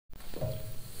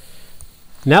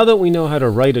Now that we know how to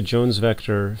write a Jones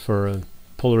vector for a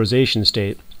polarization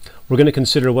state, we're going to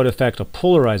consider what effect a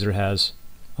polarizer has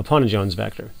upon a Jones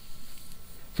vector.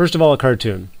 First of all, a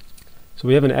cartoon. So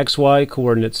we have an XY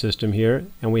coordinate system here,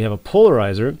 and we have a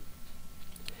polarizer,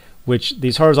 which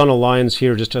these horizontal lines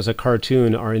here, just as a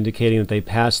cartoon, are indicating that they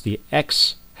pass the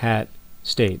X hat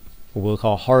state, what we'll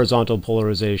call horizontal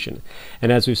polarization.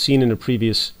 And as we've seen in a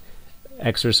previous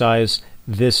exercise,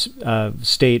 this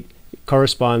state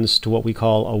corresponds to what we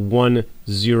call a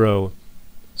 1-0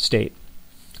 state.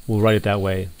 We'll write it that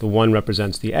way. The 1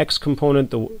 represents the X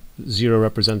component, the 0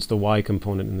 represents the Y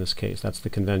component in this case. That's the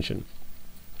convention.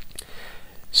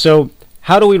 So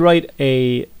how do we write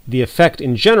the effect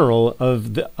in general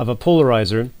of a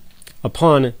polarizer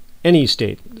upon any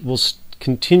state? We'll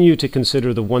continue to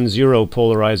consider the 1-0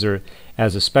 polarizer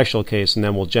as a special case, and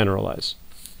then we'll generalize.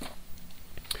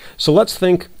 So let's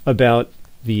think about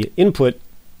the input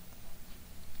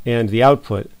and the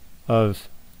output of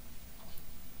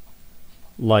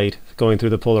light going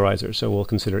through the polarizer. So we'll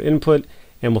consider input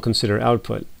and we'll consider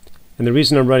output. And the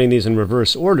reason I'm writing these in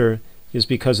reverse order is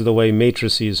because of the way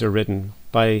matrices are written.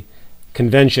 By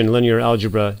convention, linear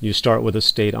algebra, you start with a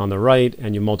state on the right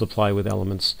and you multiply with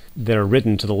elements that are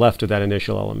written to the left of that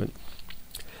initial element.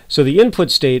 So the input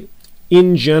state,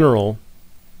 in general,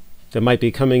 that might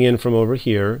be coming in from over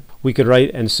here, we could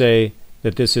write and say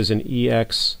that this is an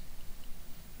EX,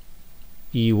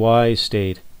 EY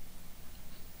state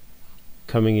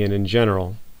coming in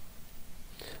general.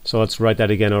 So let's write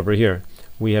that again over here.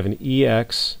 We have an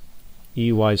EX,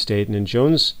 EY state, and in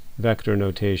Jones vector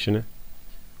notation,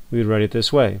 we would write it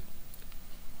this way.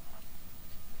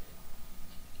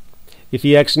 If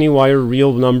EX and EY are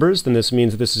real numbers, then this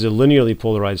means that this is a linearly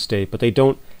polarized state, but they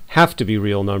don't have to be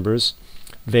real numbers.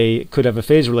 They could have a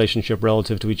phase relationship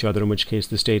relative to each other, in which case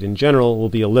the state in general will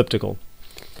be elliptical.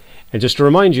 And just to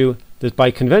remind you that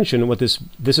by convention, what this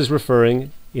is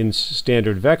referring in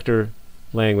standard vector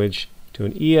language to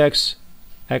an EX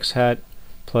x hat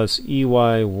plus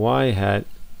EY y hat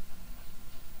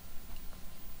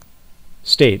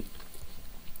state.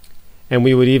 And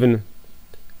we would even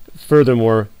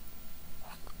furthermore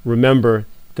remember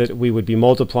that we would be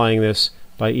multiplying this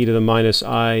by e to the minus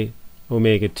I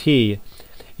omega t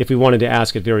if we wanted to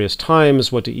ask at various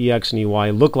times what do EX and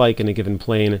EY look like in a given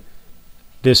plane.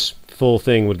 This full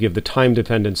thing would give the time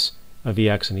dependence of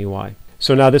EX and EY.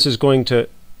 So now this is going to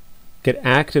get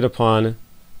acted upon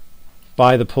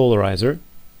by the polarizer,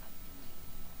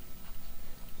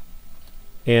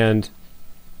 and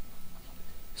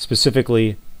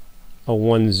specifically a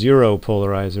 1-0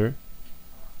 polarizer.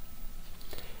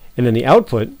 And then the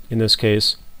output, in this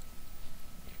case,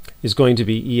 is going to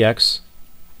be EX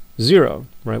 0,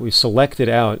 right? We've selected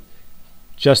out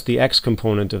just the X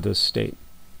component of this state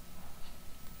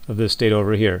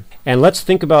over here. And let's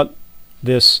think about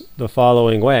this the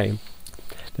following way.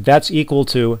 That's equal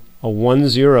to a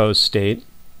 1-0 state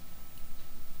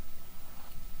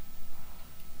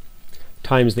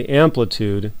times the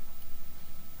amplitude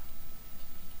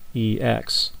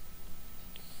EX.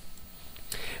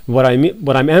 What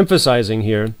I'm emphasizing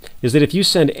here is that if you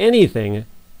send anything,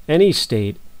 any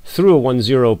state, through a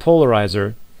 1-0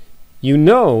 polarizer, you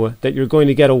know that you're going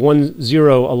to get a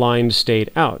 1-0 aligned state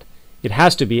out. It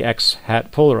has to be X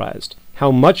hat polarized.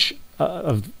 How much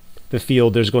of the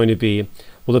field there's going to be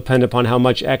will depend upon how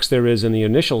much X there is in the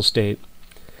initial state.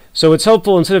 So it's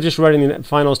helpful, instead of just writing the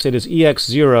final state as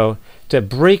EX0, to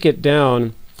break it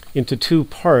down into two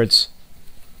parts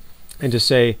and to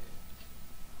say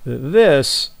that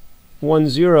this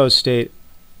 1-0 state,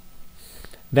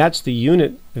 that's the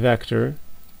unit vector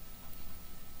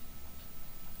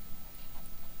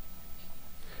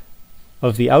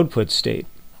of the output state.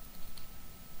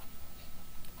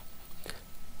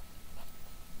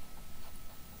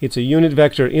 It's a unit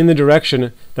vector in the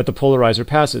direction that the polarizer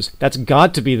passes. That's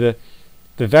got to be the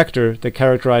vector that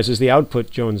characterizes the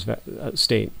output Jones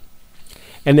state.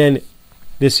 And then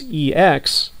this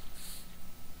EX,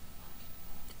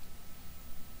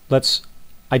 let's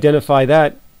identify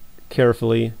that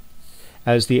carefully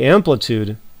as the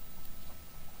amplitude.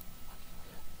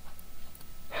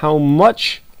 How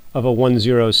much of a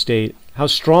 1-0 state, how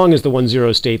strong is the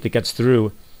 1-0 state that gets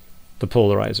through the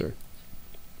polarizer?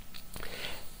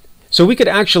 So we could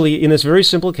actually, in this very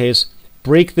simple case,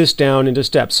 break this down into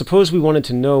steps. Suppose we wanted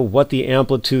to know what the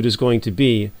amplitude is going to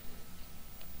be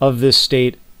of this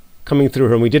state coming through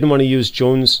her, and we didn't want to use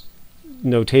Jones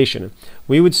notation.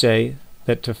 We would say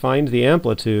that to find the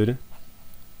amplitude,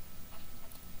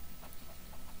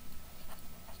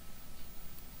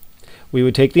 we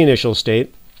would take the initial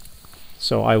state.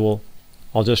 So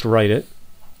I'll just write it.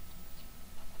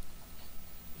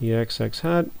 EX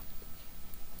hat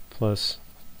plus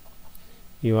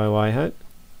EY hat.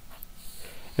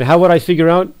 And how would I figure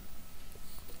out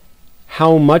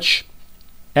how much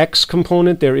X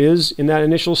component there is in that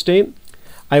initial state?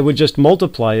 I would just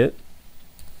multiply it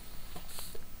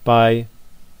by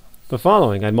the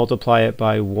following. I'd multiply it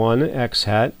by 1 X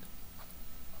hat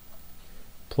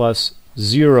plus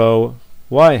 0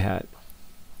 Y hat.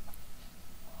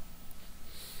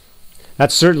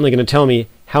 That's certainly going to tell me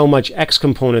how much X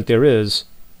component there is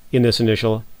in the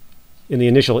initial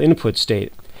input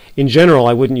state. In general,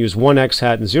 I wouldn't use 1 X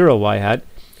hat and 0 Y hat.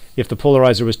 If the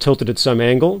polarizer was tilted at some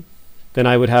angle, then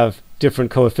I would have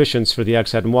different coefficients for the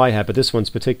X hat and Y hat, but this one's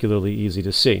particularly easy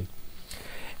to see.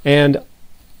 And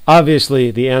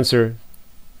obviously, the answer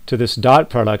to this dot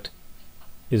product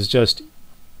is just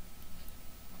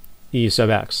E sub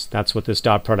X. That's what this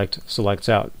dot product selects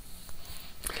out.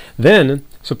 Then,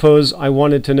 suppose I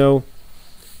wanted to know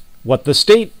what the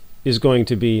state is going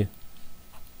to be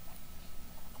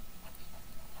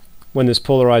when this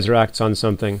polarizer acts on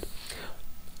something.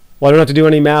 Well, I don't have to do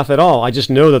any math at all. I just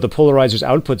know that the polarizer's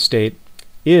output state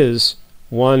is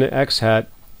 1 X hat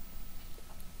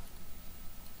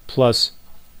plus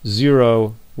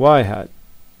 0 Y hat.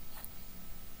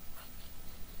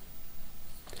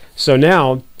 So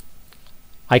now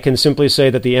I can simply say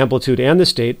that the amplitude and the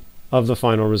state of the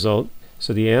final result,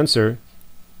 so the answer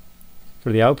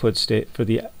for the output state, for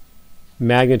the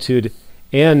magnitude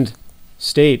and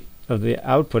state of the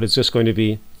output, is just going to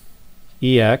be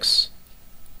EX.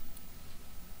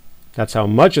 That's how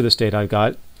much of the state I've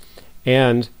got.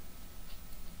 And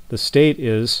the state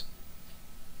is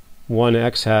 1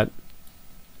 X hat.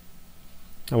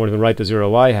 I won't even write the 0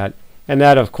 Y hat. And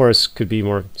that, of course, could be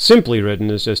more simply written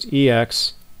as just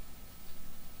EX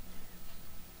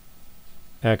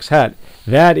X hat.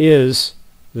 That is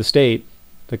the state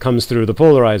that comes through the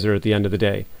polarizer at the end of the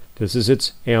day. This is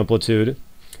its amplitude,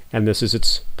 and this is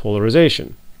its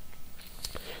polarization.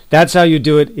 That's how you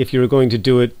do it if you're going to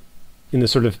do it in the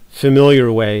sort of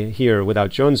familiar way here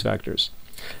without Jones vectors.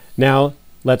 Now,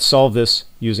 let's solve this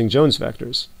using Jones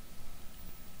vectors.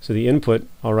 So the input,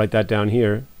 I'll write that down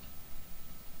here.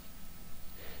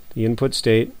 The input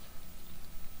state,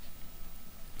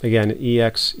 again,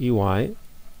 EX, EY.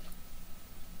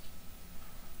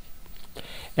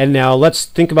 And now let's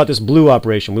think about this blue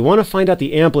operation. We want to find out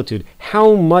the amplitude.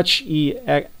 How much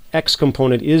X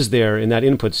component is there in that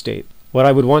input state? What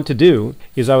I would want to do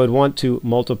is I would want to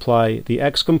multiply the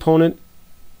X component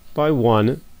by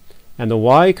 1 and the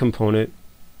Y component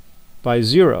by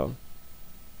 0.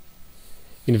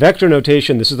 In vector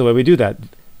notation, this is the way we do that.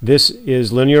 This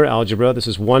is linear algebra. This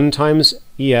is 1 times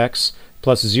EX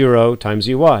plus 0 times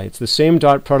EY. It's the same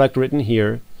dot product written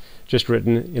here, just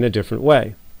written in a different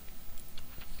way.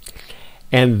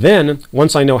 And then,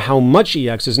 once I know how much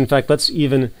EX is, in fact, let's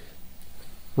even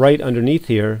write underneath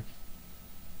here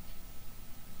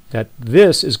that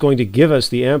this is going to give us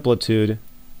the amplitude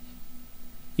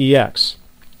EX.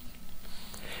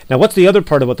 Now, what's the other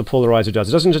part of what the polarizer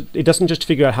does? It doesn't just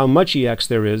figure out how much EX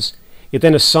there is. It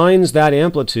then assigns that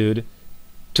amplitude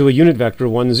to a unit vector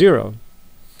 1, 0.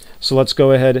 So let's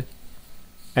go ahead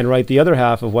and write the other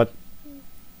half of what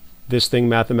this thing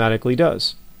mathematically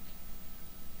does.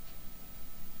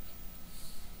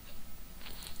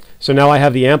 So now I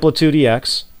have the amplitude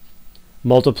EX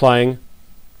multiplying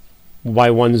by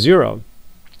 1, 0.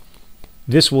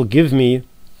 This will give me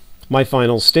my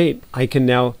final state. I can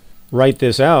now write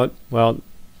this out. Well,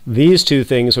 these two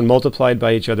things, when multiplied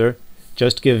by each other,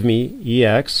 just give me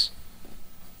EX.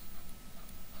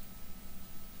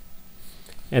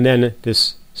 And then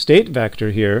this state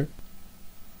vector here,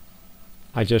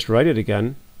 I just write it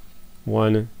again,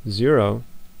 1, 0.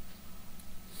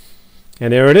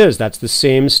 And there it is. That's the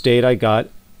same state I got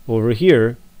over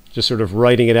here, just sort of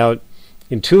writing it out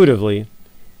intuitively.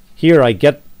 Here I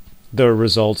get the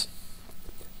result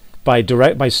by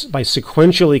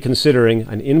sequentially considering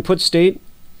an input state,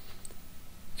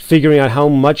 figuring out how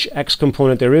much X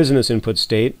component there is in this input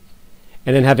state,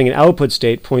 and then having an output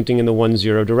state pointing in the 1,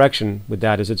 0 direction with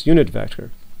that as its unit vector.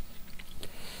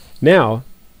 Now,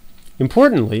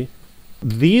 importantly,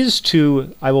 these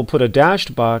two, I will put a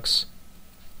dashed box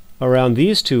around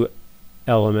these two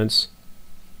elements.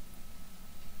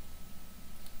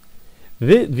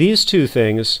 These two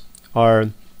things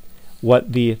are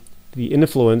what the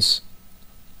influence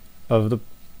of the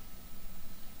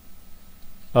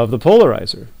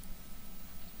polarizer.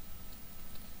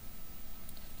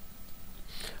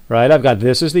 Right? I've got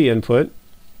this as the input.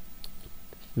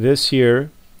 This here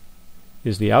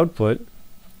is the output.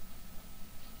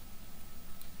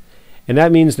 And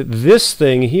that means that this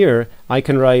thing here I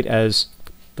can write as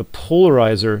the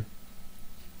polarizer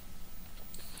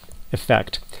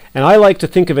effect. And I like to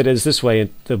think of it as this way: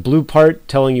 the blue part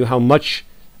telling you how much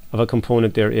of a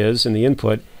component there is in the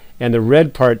input, and the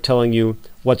red part telling you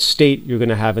what state you're going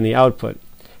to have in the output.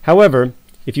 However,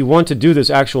 if you want to do this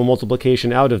actual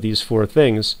multiplication out of these four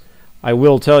things, I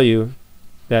will tell you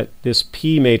that this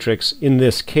P matrix in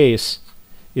this case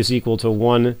is equal to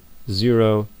 1,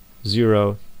 0,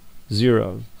 0,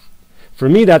 0. For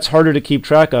me, that's harder to keep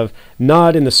track of,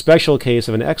 not in the special case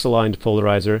of an X-aligned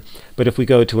polarizer, but if we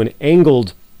go to an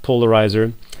angled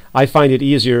polarizer, I find it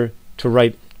easier to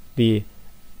write the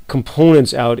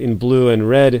components out in blue and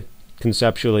red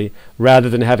conceptually, rather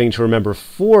than having to remember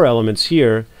 4 elements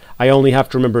here. I only have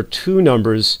to remember 2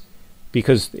 numbers,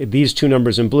 because these 2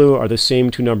 numbers in blue are the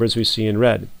same 2 numbers we see in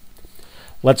red.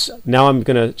 Now I'm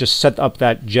going to just set up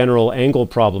that general angle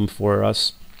problem for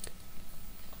us.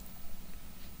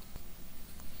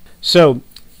 So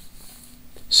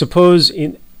suppose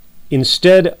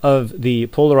instead of the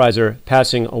polarizer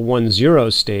passing a 1, 0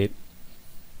 state,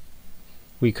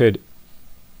 we could,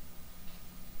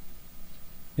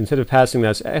 instead of passing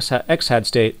that x hat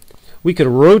state, we could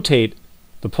rotate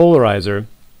the polarizer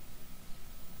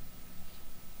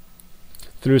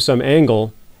through some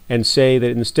angle and say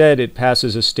that instead it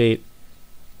passes a state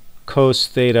cos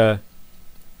theta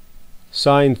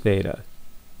sine theta.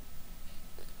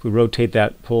 If we rotate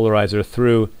that polarizer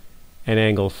through an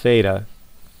angle theta.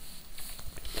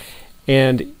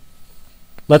 And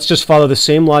let's just follow the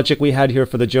same logic we had here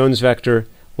for the Jones vector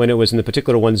when it was in the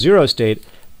particular 1, 0 state.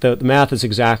 The math is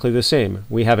exactly the same.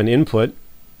 We have an input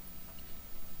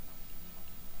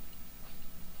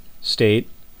state,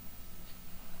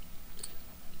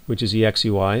 which is ex,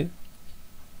 ey.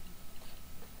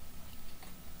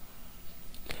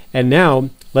 And now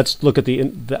let's look at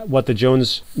what the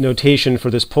Jones notation for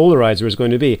this polarizer is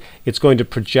going to be. It's going to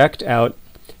project out,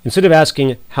 instead of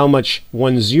asking how much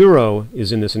 1, 0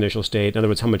 is in this initial state, in other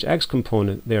words, how much x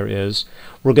component there is,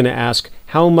 we're going to ask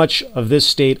how much of this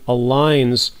state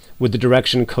aligns with the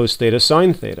direction cos theta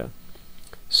sine theta.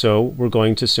 So we're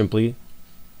going to simply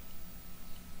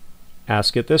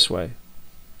ask it this way: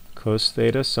 cos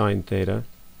theta sine theta.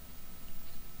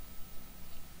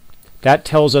 That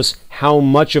tells us how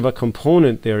much of a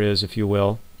component there is, if you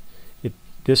will.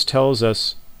 This tells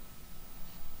us,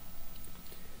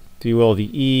 if you will,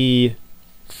 the E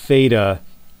theta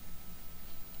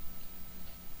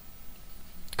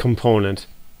component.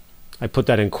 I put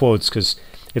that in quotes because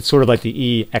it's sort of like the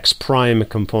E x prime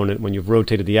component when you've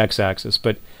rotated the x-axis,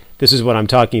 but this is what I'm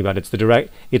talking about. This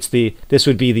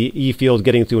would be the E field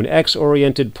getting through an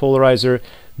x-oriented polarizer.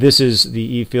 This is the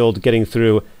E field getting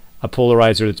through a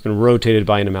polarizer that's been rotated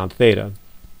by an amount theta,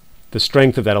 the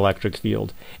strength of that electric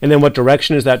field. And then what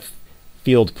direction is that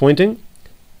field pointing?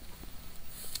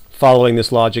 Following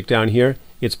this logic down here,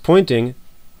 it's pointing,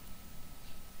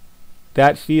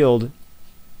 that field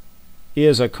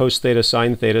is a cos theta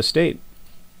sine theta state.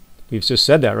 We've just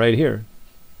said that right here.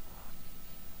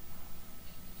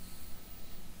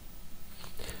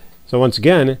 So once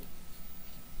again,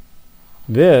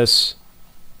 this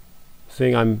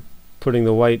thing I'm putting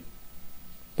the white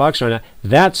box around,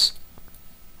 that's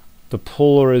the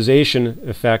polarization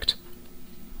effect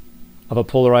of a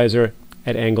polarizer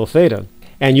at angle theta.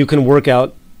 And you can work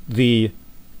out the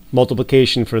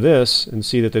multiplication for this and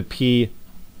see that the P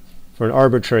for an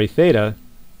arbitrary theta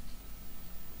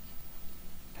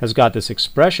has got this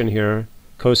expression here: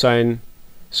 cosine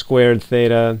squared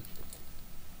theta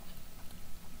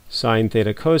sine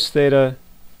theta cos theta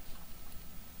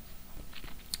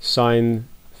sine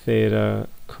theta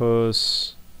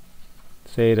cos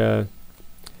theta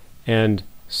and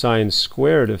sine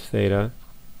squared of theta.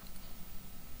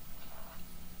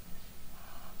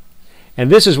 And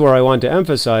this is where I want to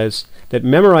emphasize that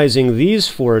memorizing these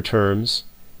 4 terms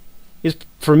is,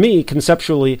 for me,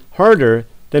 conceptually harder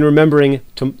than remembering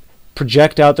to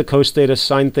project out the cos theta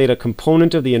sine theta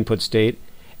component of the input state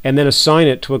and then assign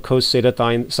it to a cos theta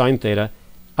sine theta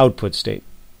output state.